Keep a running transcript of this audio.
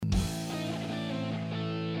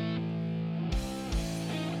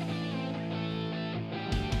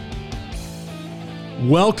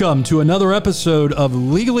Welcome to another episode of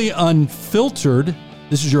Legally Unfiltered.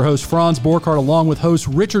 This is your host, Franz Borchardt, along with host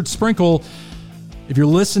Richard Sprinkle. If you're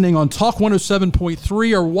listening on Talk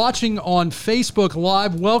 107.3 or watching on Facebook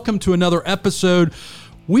Live, welcome to another episode.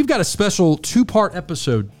 We've got a special two-part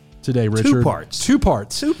episode today, Richard. Two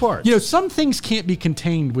parts. You know, some things can't be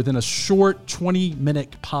contained within a short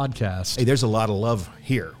 20-minute podcast. Hey, there's a lot of love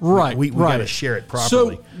here. Right. We got to share it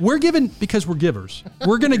properly. So we're giving, because we're givers,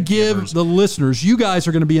 we're going to give the listeners, you guys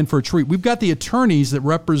are going to be in for a treat. We've got the attorneys that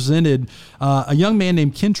represented a young man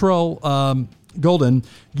named Kentrell Golden.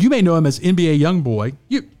 You may know him as NBA Youngboy.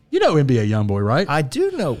 You know NBA Youngboy, right? I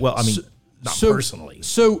do know. Well, I mean, not personally.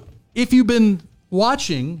 So if you've been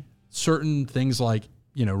watching certain things like,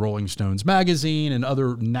 you know, Rolling Stones magazine and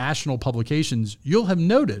other national publications, you'll have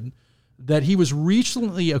noted that he was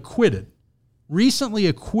recently acquitted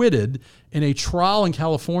in a trial in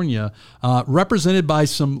California, represented by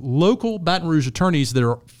some local Baton Rouge attorneys that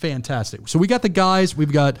are fantastic. So we got the guys,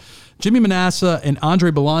 we've got Jimmy Manasseh and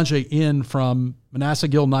Andre Belanger in from Manasseh,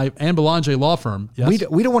 Gill, Knight, and Belanger Law Firm. Yes?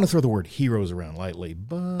 We don't want to throw the word heroes around lightly,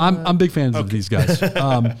 but I'm big fans of these guys.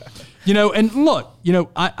 You know, and look, you know,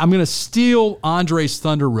 I'm going to steal Andre's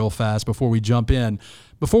thunder real fast before we jump in.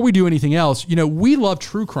 Before we do anything else, you know, we love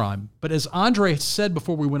true crime. But as Andre said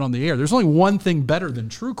before we went on the air, there's only one thing better than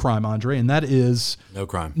true crime, Andre, and that is no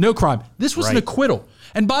crime. No crime. This was an acquittal.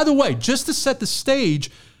 And by the way, just to set the stage,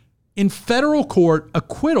 in federal court,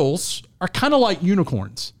 acquittals are kind of like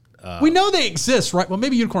unicorns. We know they exist, right? Well,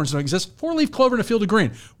 maybe unicorns don't exist. Four-leaf clover in a field of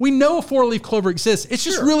green. We know a four-leaf clover exists. It's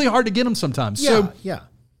just really hard to get them sometimes.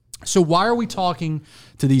 So why are we talking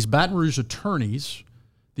to these Baton Rouge attorneys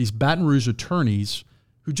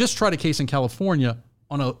who just tried a case in California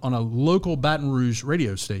on a local Baton Rouge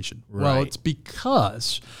radio station? Right. Well, it's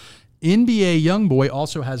because NBA Youngboy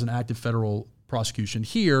also has an active federal prosecution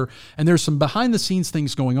here, and there's some behind-the-scenes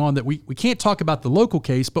things going on that we can't talk about the local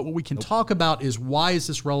case, but what we can talk about is why is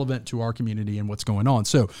this relevant to our community and what's going on.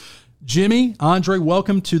 So, Jimmy, Andre,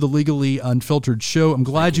 welcome to the Legally Unfiltered show. I'm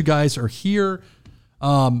glad you guys are here.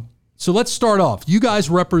 So let's start off. You guys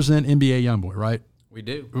represent NBA Youngboy, right? We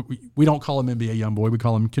do. We don't call him NBA Youngboy. We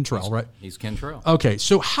call him Kentrell, right? He's Kentrell. Okay.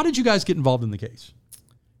 So how did you guys get involved in the case?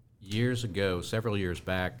 Years ago, several years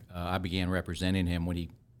back, I began representing him when he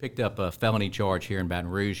picked up a felony charge here in Baton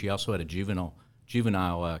Rouge. He also had a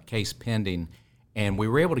juvenile case pending, and we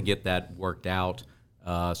were able to get that worked out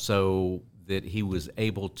so that he was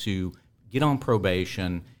able to get on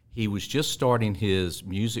probation. He was just starting his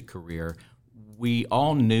music career. We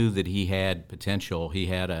all knew that he had potential. He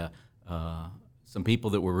had some people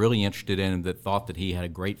that were really interested in him that thought that he had a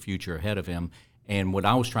great future ahead of him. And what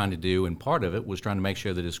I was trying to do, and part of it, was trying to make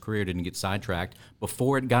sure that his career didn't get sidetracked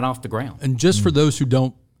before it got off the ground. And just for those who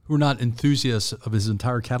are not enthusiasts of his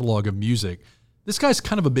entire catalog of music, this guy's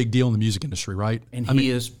kind of a big deal in the music industry, right? And he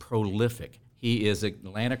is prolific. He is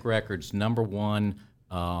Atlantic Records' #1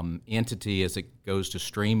 entity as it goes to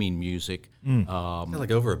streaming music.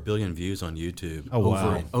 Like over 1 billion views on YouTube. Oh,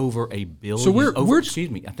 wow. Over 1 billion. So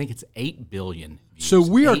I think it's 8 billion views. So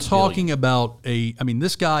we are talking about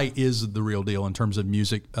this guy is the real deal in terms of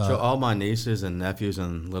music. So all my nieces and nephews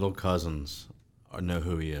and little cousins know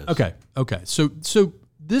who he is. Okay. So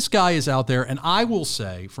this guy is out there, and I will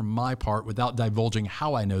say, from my part, without divulging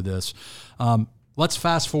how I know this, let's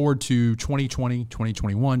fast forward to 2020,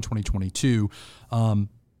 2021, 2022.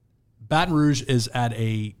 Baton Rouge is at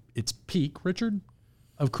its peak, Richard,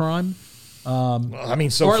 of crime. So or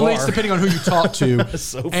at far. least depending on who you talk to.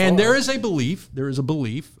 So and far. there is a belief,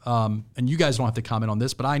 and you guys don't have to comment on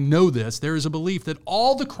this, but I know this, there is a belief that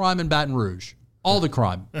all the crime in Baton Rouge, all the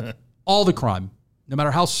crime, no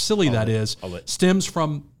matter how silly that is, stems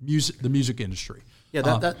from the music industry.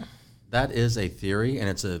 Yeah, that is a theory, and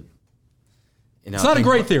it's it's not a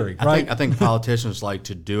great theory, right? I think politicians like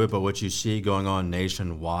to do it, but what you see going on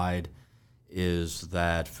nationwide is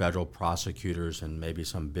that federal prosecutors and maybe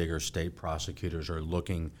some bigger state prosecutors are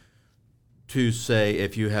looking to say,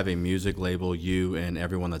 if you have a music label, you and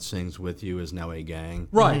everyone that sings with you is now a gang.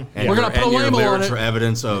 Right. And we're going to put a label on lyrics it. are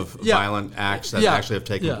evidence of violent acts that actually have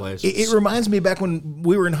taken place. It reminds me back when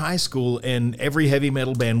we were in high school and every heavy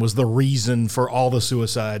metal band was the reason for all the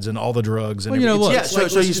suicides and all the drugs. And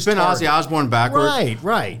So you spin Ozzy Osbourne backward.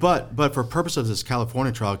 Right. But for purpose of this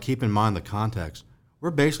California trial, keep in mind the context. We're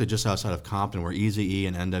basically just outside of Compton where Eazy-E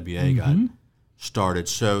and NWA got started.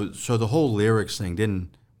 So the whole lyrics thing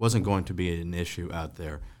wasn't going to be an issue out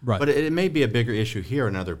there. Right. But it may be a bigger issue here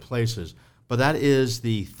in other places. But that is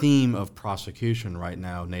the theme of prosecution right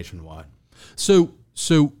now nationwide. So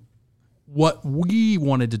what we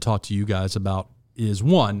wanted to talk to you guys about is,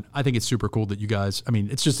 one, I think it's super cool that you guys,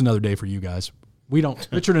 it's just another day for you guys.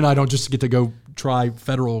 Richard and I don't just get to go try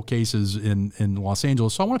federal cases in Los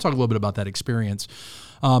Angeles. So I want to talk a little bit about that experience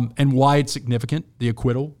and why it's significant, the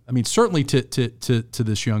acquittal. I mean, certainly to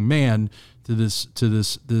this young man,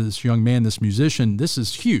 this young man, this musician, this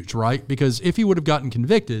is huge, right? Because if he would have gotten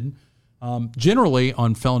convicted, generally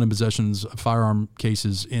on felon in possessions of firearm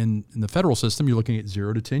cases in the federal system, you're looking at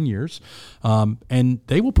 0 to 10 years, and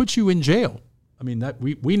they will put you in jail. I mean, that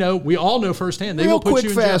we all know firsthand. They will put you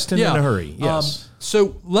in jail. Fast, and in a hurry. Yes.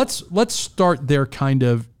 So let's start there. Kind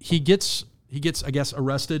of, he gets, I guess,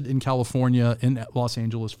 arrested in California, in Los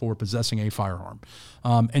Angeles, for possessing a firearm,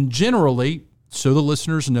 and generally, so the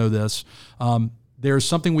listeners know this, there's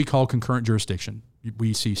something we call concurrent jurisdiction.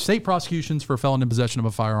 We see state prosecutions for felon in possession of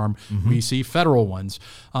a firearm. Mm-hmm. We see federal ones.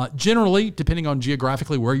 Generally, depending on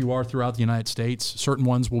geographically where you are throughout the United States, certain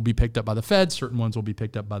ones will be picked up by the feds, certain ones will be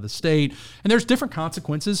picked up by the state. And there's different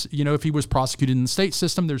consequences. You know, if he was prosecuted in the state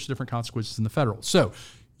system, there's different consequences in the federal. So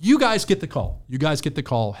you guys get the call.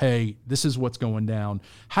 Hey, this is what's going down.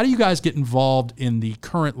 How do you guys get involved in the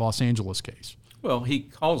current Los Angeles case? Well, he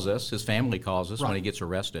calls us, his family calls us when he gets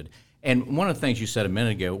arrested. And one of the things you said a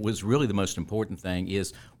minute ago was really the most important thing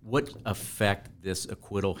is what effect this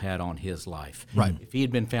acquittal had on his life. Right. If he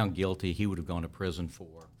had been found guilty, he would have gone to prison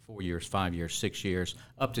for 4 years, 5 years, 6 years,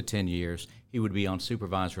 up to 10 years. He would be on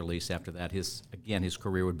supervised release after that. His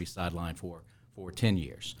career would be sidelined for 10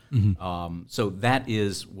 years. Mm-hmm. So that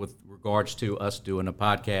is with regards to us doing a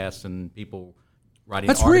podcast and people writing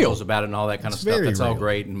articles about it and all that kind of stuff. That's all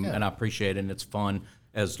great, and I appreciate it, and it's fun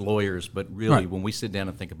as lawyers, but really when we sit down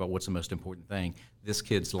and think about what's the most important thing, this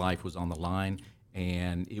kid's life was on the line,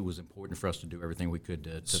 and it was important for us to do everything we could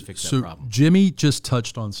to fix that problem. Jimmy just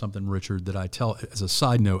touched on something, Richard, that I tell, as a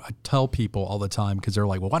side note, I tell people all the time because they're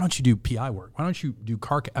like, well, why don't you do PI work? Why don't you do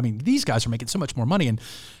these guys are making so much more money. And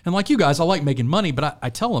like you guys, I like making money, but I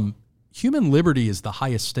tell them, human liberty is the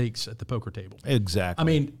highest stakes at the poker table. Exactly. I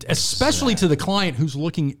mean, especially to the client who's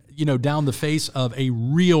looking, down the face of a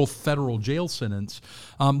real federal jail sentence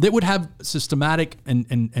that would have systematic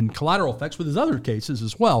and collateral effects with his other cases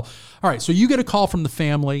as well. All right, so you get a call from the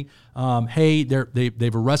family. Hey,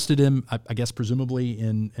 they've arrested him, I guess presumably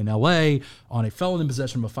in L.A. on a felon in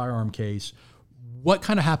possession of a firearm case. What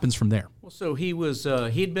kind of happens from there? Well, so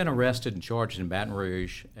he'd been arrested and charged in Baton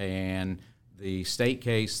Rouge, and the state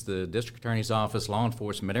case, the district attorney's office, law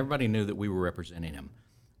enforcement, everybody knew that we were representing him.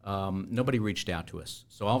 Nobody reached out to us.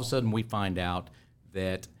 So all of a sudden we find out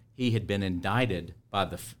that he had been indicted by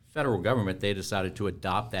the federal government. They decided to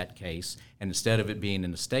adopt that case, and instead of it being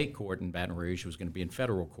in the state court in Baton Rouge, it was going to be in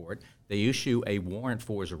federal court. They issue a warrant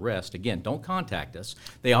for his arrest. Again, don't contact us.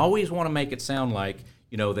 They always want to make it sound like,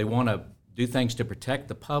 they want to do things to protect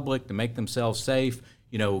the public, to make themselves safe.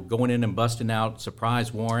 Going in and busting out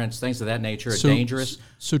surprise warrants, things of that nature are dangerous.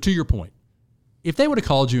 So to your point, if they would have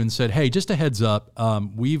called you and said, "Hey, just a heads up,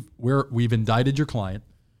 we've indicted your client,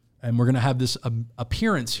 and we're going to have this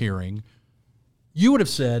appearance hearing," you would have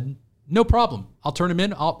said, "No problem. I'll turn him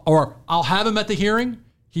in. I'll have him at the hearing.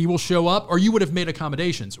 He will show up," or you would have made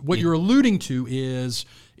accommodations. What you're alluding to is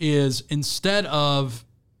instead of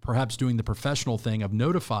perhaps doing the professional thing of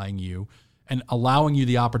notifying you and allowing you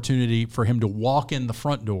the opportunity for him to walk in the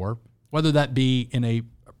front door, whether that be in a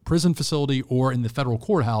prison facility or in the federal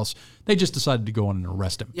courthouse, they just decided to go on and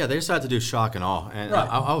arrest him. Yeah, they decided to do shock and awe. And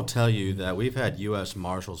I'll tell you that we've had U.S.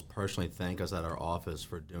 Marshals personally thank us at our office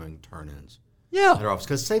for doing turn-ins. Yeah. At our office,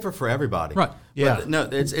 because it's safer for everybody. Right. Yeah. But no,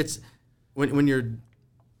 it's when you're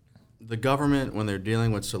the government, when they're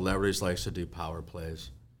dealing with celebrities, likes to do power plays.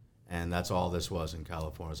 And that's all this was in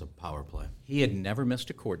California, is a power play. He had never missed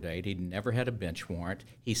a court date. He'd never had a bench warrant.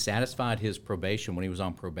 He satisfied his probation when he was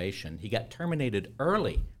on probation. He got terminated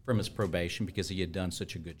early from his probation because he had done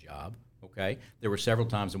such a good job. Okay? There were several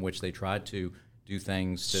times in which they tried to do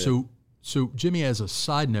things to... So Jimmy, as a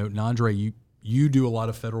side note, and Andre, you do a lot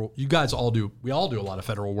of federal... You guys all do. We all do a lot of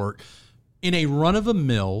federal work. In the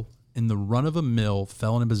run-of-the-mill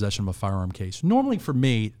felon in possession of a firearm case, normally for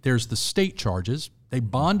me, there's the state charges. They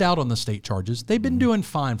bond out on the state charges. They've been doing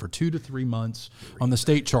fine for 2 to 3 months on the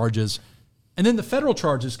state charges. And then the federal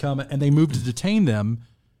charges come and they move to detain them,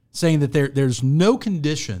 saying that there's no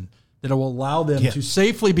condition that will allow them to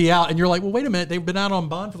safely be out. And you're like, well, wait a minute. They've been out on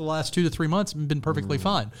bond for the last 2 to 3 months and been perfectly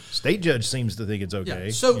fine. State judge seems to think it's okay.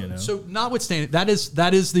 Yeah. So notwithstanding, that is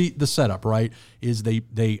the setup, right? Is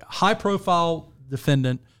they high-profile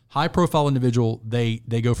defendant, high-profile individual, they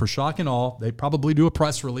go for shock and awe. They probably do a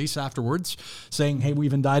press release afterwards saying, hey,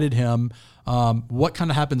 we've indicted him. What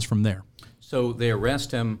kind of happens from there? So they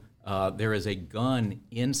arrest him. There is a gun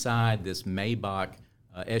inside this Maybach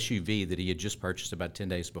SUV that he had just purchased about 10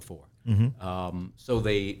 days before. So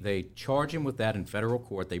they charge him with that in federal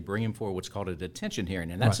court. They bring him for what's called a detention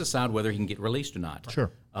hearing, and that's to decide whether he can get released or not.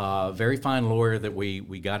 Sure. Very fine lawyer that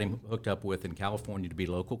we got him hooked up with in California to be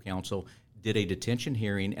local counsel did a detention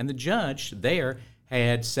hearing, and the judge there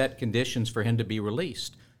had set conditions for him to be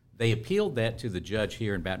released. They appealed that to the judge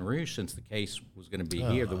here in Baton Rouge since the case was going to be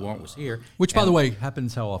here, the warrant was here. Which, by the way,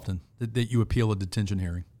 happens how often that you appeal a detention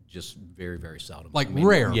hearing? Just very, very seldom. Like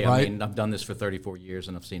rare, yeah, right? I mean, I've done this for 34 years,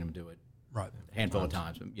 and I've seen them do it right a handful of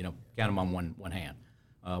times. You know, count them on one hand,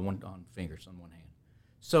 one on fingers on one hand.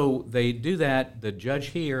 So they do that. The judge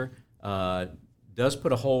here does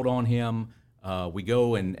put a hold on him. We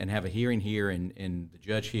go and have a hearing here, and the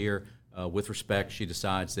judge here, with respect, she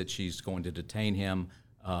decides that she's going to detain him,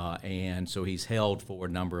 and so he's held for a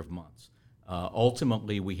number of months.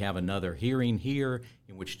 Ultimately, we have another hearing here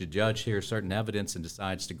in which the judge hears certain evidence and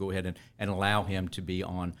decides to go ahead and allow him to be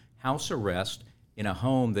on house arrest in a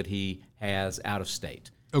home that he has out of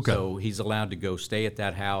state. Okay. So he's allowed to go stay at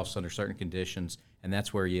that house under certain conditions, and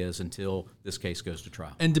that's where he is until this case goes to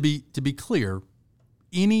trial. And to be clear,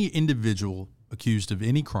 any individual accused of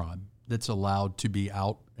any crime that's allowed to be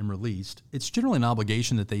out and released, it's generally an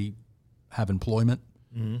obligation that they have employment.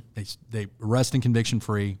 Mm-hmm. They arrest and conviction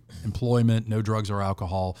free, employment, no drugs or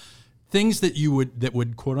alcohol, things that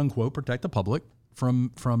would quote unquote protect the public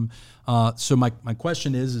from. So my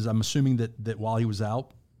question is I'm assuming that while he was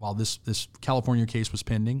out, while this California case was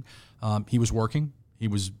pending, he was working, he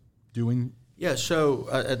was doing. Yeah, so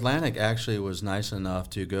Atlantic actually was nice enough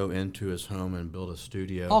to go into his home and build a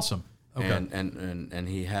studio. Awesome. Okay. And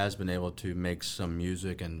he has been able to make some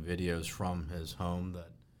music and videos from his home that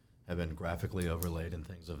have been graphically overlaid and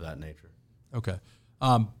things of that nature. Okay.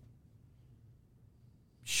 I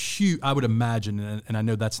would imagine, and I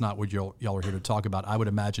know that's not what y'all are here to talk about, I would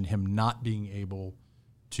imagine him not being able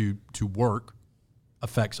to work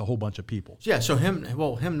affects a whole bunch of people. Yeah, so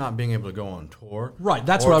him not being able to go on tour. Right,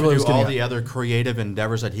 that's what I was getting all at. The other creative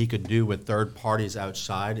endeavors that he could do with third parties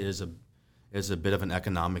outside is a bit of an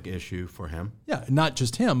economic issue for him. Yeah, not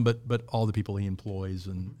just him, but all the people he employs.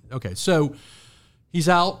 And okay, so he's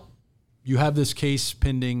out. You have this case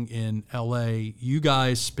pending in L.A. You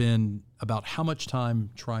guys spend about how much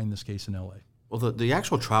time trying this case in L.A.? Well, the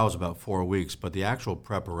actual trial is about 4 weeks, but the actual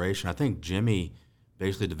preparation, I think Jimmy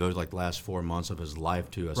basically devoted like the last 4 months of his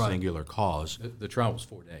life to a singular cause. The trial was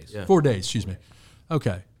 4 days. Yeah. 4 days, excuse me.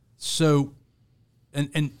 Okay, so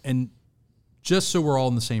and just so we're all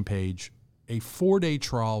on the same page, a 4-day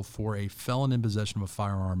trial for a felon in possession of a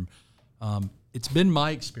firearm, it's been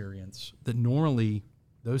my experience that normally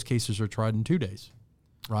those cases are tried in 2 days,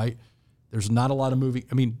 right? There's not a lot of moving.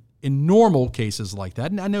 I mean, in normal cases like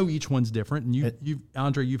that, and I know each one's different, and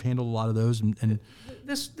Andre, you've handled a lot of those. And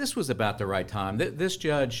this was about the right time. This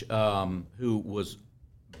judge, who was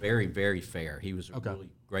very, very fair, he was a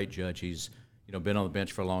really great judge. He's been on the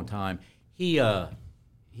bench for a long time. He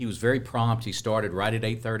was very prompt. He started right at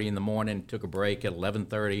 8:30 in the morning, took a break at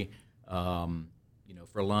 11:30.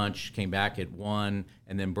 For lunch, came back at 1,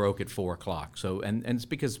 and then broke at 4 o'clock. So, and it's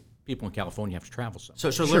because people in California have to travel some. So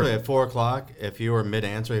literally at 4 o'clock, if you were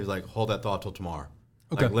mid-answer, he was like, hold that thought till tomorrow.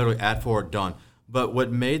 Okay. Like literally at 4, done. But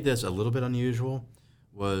what made this a little bit unusual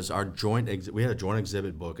was our we had a joint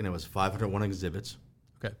exhibit book, and it was 501 exhibits.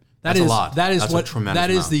 Okay. That's a lot. That's a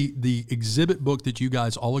tremendous amount. The exhibit book that you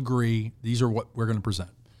guys all agree, these are what we're going to present.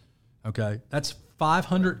 Okay. That's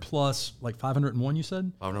 500 plus, like 501 you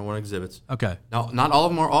said? 501 exhibits. Okay. Now, not all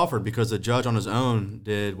of them are offered because the judge on his own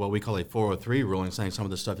did what we call a 403 ruling, saying some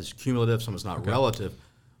of the stuff is cumulative, some is not relative.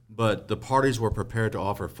 But the parties were prepared to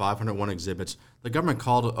offer 501 exhibits. The government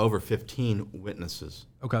called over 15 witnesses.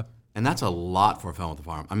 Okay. And that's a lot for a felon with a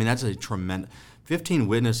firearm. I mean, that's a tremendous... 15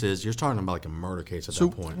 witnesses, you're talking about like a murder case at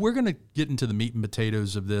that point. We're going to get into the meat and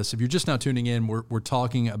potatoes of this. If you're just now tuning in, we're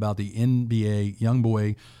talking about the NBA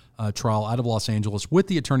Youngboy trial out of Los Angeles with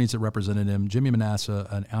the attorneys that represented him, Jimmy Manasseh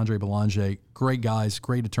and Andre Belanger. Great guys,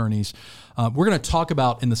 great attorneys. We're going to talk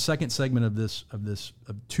about in the second segment of this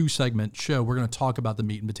 2-segment show. We're going to talk about the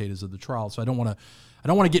meat and potatoes of the trial. So I don't want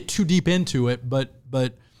to get too deep into it, but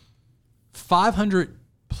 500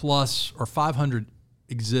 plus or 500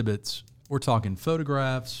 exhibits. We're talking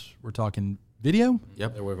photographs. We're talking video.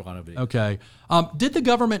 Yep, there were a lot of video. Okay. Did the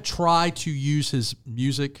government try to use his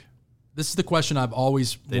music? This is the question I've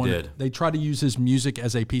always wanted. Did. They tried to use his music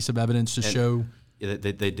as a piece of evidence to show. Yeah,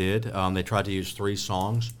 they did. They tried to use 3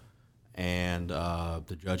 songs, and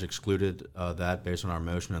the judge excluded that based on our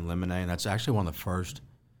motion in limine, and that's actually one of the first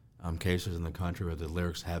cases in the country where the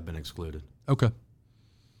lyrics have been excluded. Okay.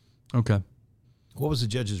 What was the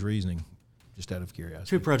judge's reasoning, just out of curiosity?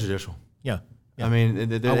 Too prejudicial. Yeah. I mean,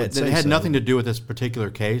 it had nothing to do with this particular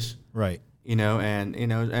case. Right.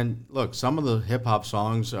 And look, some of the hip hop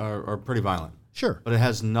songs are pretty violent. Sure. But it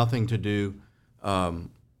has nothing to do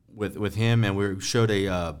with him. And we showed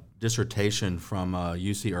a dissertation from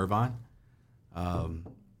UC Irvine,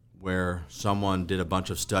 where someone did a bunch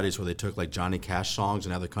of studies where they took like Johnny Cash songs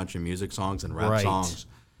and other country music songs and rap songs,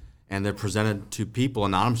 and they're presented to people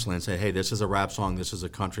anonymously and say, hey, this is a rap song, this is a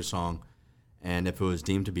country song. And if it was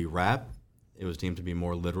deemed to be rap, it was deemed to be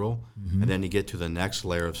more literal. And then you get to the next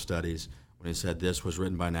layer of studies when he said this was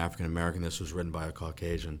written by an African-American, this was written by a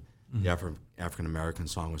Caucasian. The African-American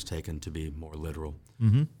song was taken to be more literal.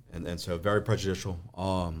 And so very prejudicial,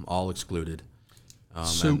 all excluded.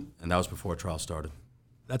 And that was before trial started.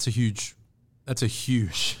 That's a huge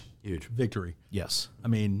victory. Yes. I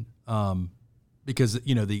mean, because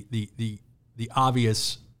the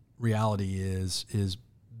obvious reality is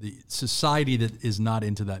the society that is not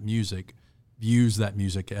into that music views that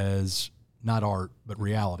music as not art but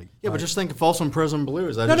reality. Yeah, right? But just think of Folsom Prison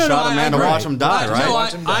Blues. I just shot a man to watch him die,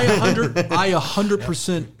 right? I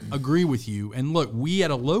 100% agree with you. And look, we at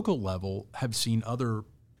a local level have seen other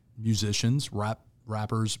musicians,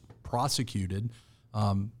 rappers prosecuted.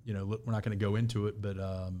 We're not going to go into it, but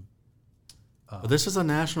this is a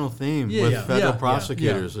national theme with federal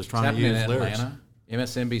prosecutors is trying to use lyrics. Atlanta.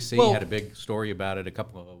 MSNBC had a big story about it a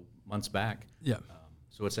couple of months back. Yeah.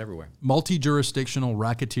 So it's everywhere. Multi-jurisdictional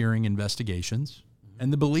racketeering investigations.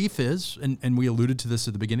 And the belief is, and we alluded to this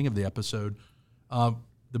at the beginning of the episode,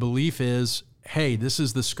 the belief is, hey, this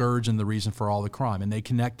is the scourge and the reason for all the crime. And they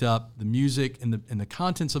connect up the music and the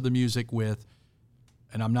contents of the music with,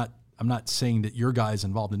 and I'm not saying that your guy's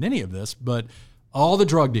involved in any of this, but all the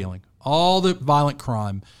drug dealing, all the violent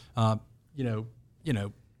crime,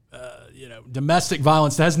 domestic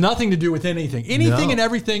violence that has nothing to do with anything and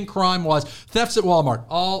everything crime-wise, thefts at Walmart,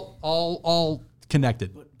 all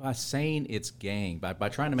connected. But by saying it's gang, by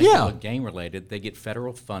trying to make it look gang-related, they get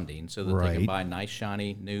federal funding so that they can buy nice,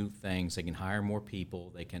 shiny, new things. They can hire more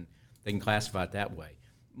people. They can classify it that way.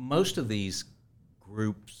 Most of these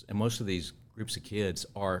groups and most of these groups of kids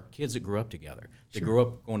are kids that grew up together. They grew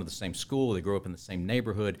up going to the same school. They grew up in the same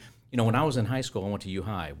neighborhood. When I was in high school, I went to U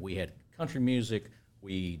High. We had country music.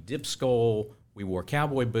 We dipped skull. We wore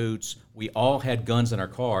cowboy boots. We all had guns in our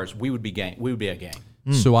cars. We would be a gang.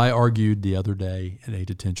 So I argued the other day at a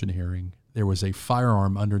detention hearing. There was a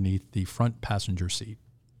firearm underneath the front passenger seat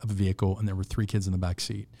of a vehicle, and there were 3 kids in the back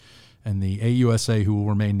seat. And the AUSA, who will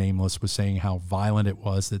remain nameless, was saying how violent it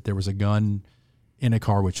was that there was a gun in a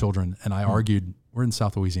car with children. And I argued, we're in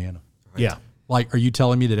South Louisiana. Right? Yeah. Like, are you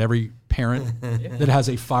telling me that every parent that has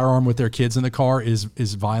a firearm with their kids in the car is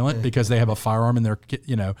violent because they have a firearm in their,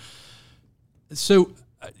 So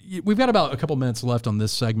we've got about a couple minutes left on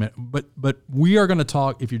this segment, but we are going to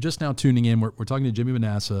talk, if you're just now tuning in, we're talking to Jimmy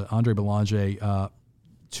Manassa, Andre Belanger,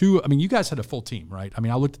 you guys had a full team, right? I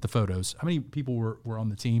mean, I looked at the photos. How many people were on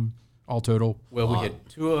the team all total? Well, we had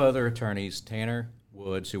 2 other attorneys, Tanner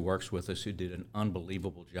Woods, who works with us, who did an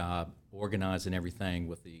unbelievable job organizing everything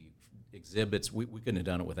with the exhibits. We couldn't have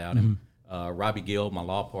done it without him. Robbie Gill, my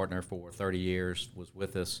law partner for 30 years, was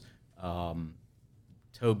with us.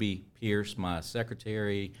 Toby Pierce, my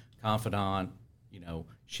secretary, confidant,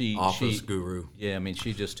 office guru. Yeah,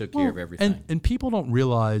 she just took care of everything. And people don't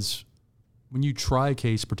realize when you try a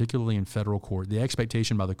case, particularly in federal court, the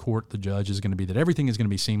expectation by the court, the judge, is going to be that everything is going to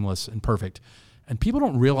be seamless and perfect. And people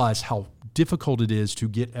don't realize how difficult it is to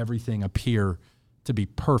get everything appear to be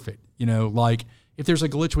perfect. Like if there's a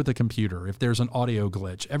glitch with the computer, if there's an audio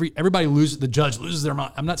glitch, everybody loses. The judge loses their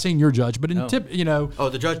mind. I'm not saying your judge, but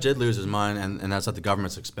the judge did lose his mind, and that's at the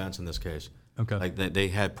government's expense in this case. Okay. Like they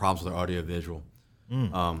had problems with their audio visual. But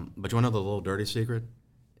you want to know the little dirty secret?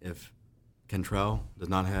 If Cantrell does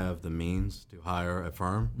not have the means to hire a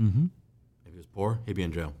firm, if he was poor, he'd be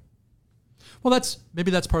in jail. Well, that's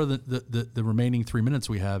part of the remaining 3 minutes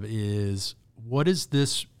we have is what is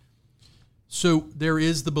this? So there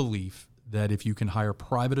is the belief that if you can hire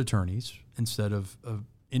private attorneys instead of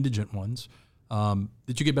indigent ones,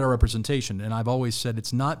 that you get better representation. And I've always said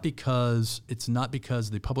it's not because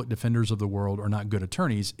the public defenders of the world are not good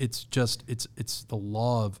attorneys. It's just it's the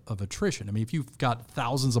law of attrition. I mean, if you've got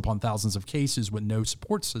thousands upon thousands of cases with no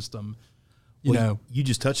support system, you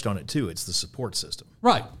just touched on it too. It's the support system,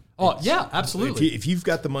 right? Oh, yeah, absolutely. If you've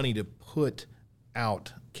got the money to put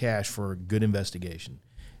out cash for a good investigation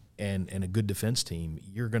and a good defense team,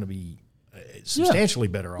 you're going to be substantially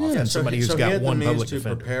better off than somebody who's got one public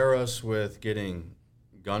defender. To prepare us with getting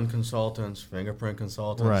gun consultants, fingerprint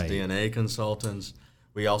consultants, DNA consultants.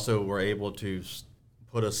 We also were able to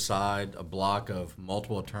put aside a block of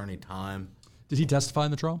multiple attorney time. Did he testify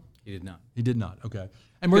in the trial? He did not. He did not. Okay.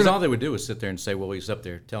 And because all they would do is sit there and say, "Well, he's up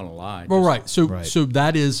there telling a lie." Well, right. So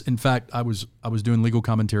that is, in fact, I was doing legal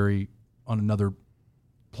commentary on another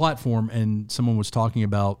platform, and someone was talking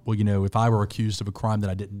about, well, if I were accused of a crime that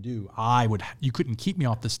I didn't do, you couldn't keep me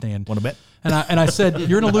off the stand. Want to bet? And I said,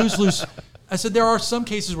 you're in a lose-lose. I said, there are some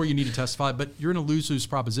cases where you need to testify, but you're in a lose-lose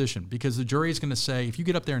proposition, because the jury is going to say, if you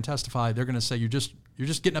get up there and testify, they're going to say you're just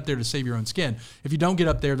getting up there to save your own skin. If you don't get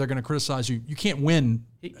up there, they're going to criticize you. You can't win.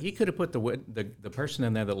 He could have put the person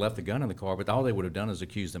in there that left the gun in the car, but all they would have done is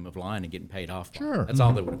accuse them of lying and getting paid off. Sure. That's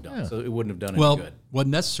all they would have done. Yeah. So it wouldn't have done any good. Well,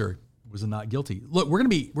 wasn't necessary. Was not guilty. Look, we're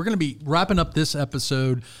gonna be wrapping up this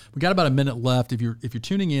episode. We got about a minute left. If you're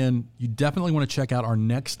tuning in, you definitely want to check out our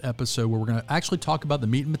next episode, where we're gonna actually talk about the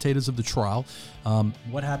meat and potatoes of the trial.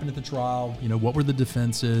 What happened at the trial? What were the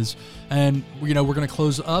defenses? And we're gonna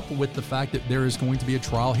close up with the fact that there is going to be a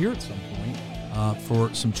trial here at some point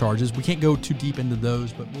for some charges. We can't go too deep into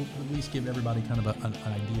those, but we'll at least give everybody kind of an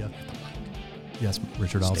idea. Yes,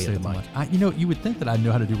 Richard, I'll say the mic. You would think that I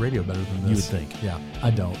know how to do radio better than this. You would think. Yeah, I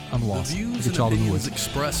don't. I'm lost. The views and opinions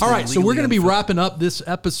expressed. All right, so we're going to be wrapping up this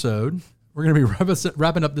episode.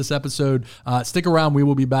 Wrapping up this episode. Stick around. We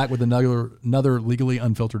will be back with another Legally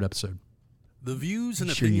Unfiltered episode. The views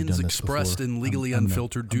and opinions expressed in Legally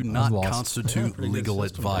Unfiltered do not constitute legal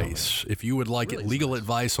advice. If you would like legal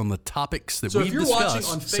advice on the topics that we've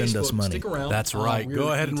discussed, send us money. That's right. Go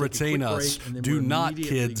ahead and retain us. Do not,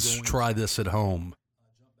 kids, try this at home.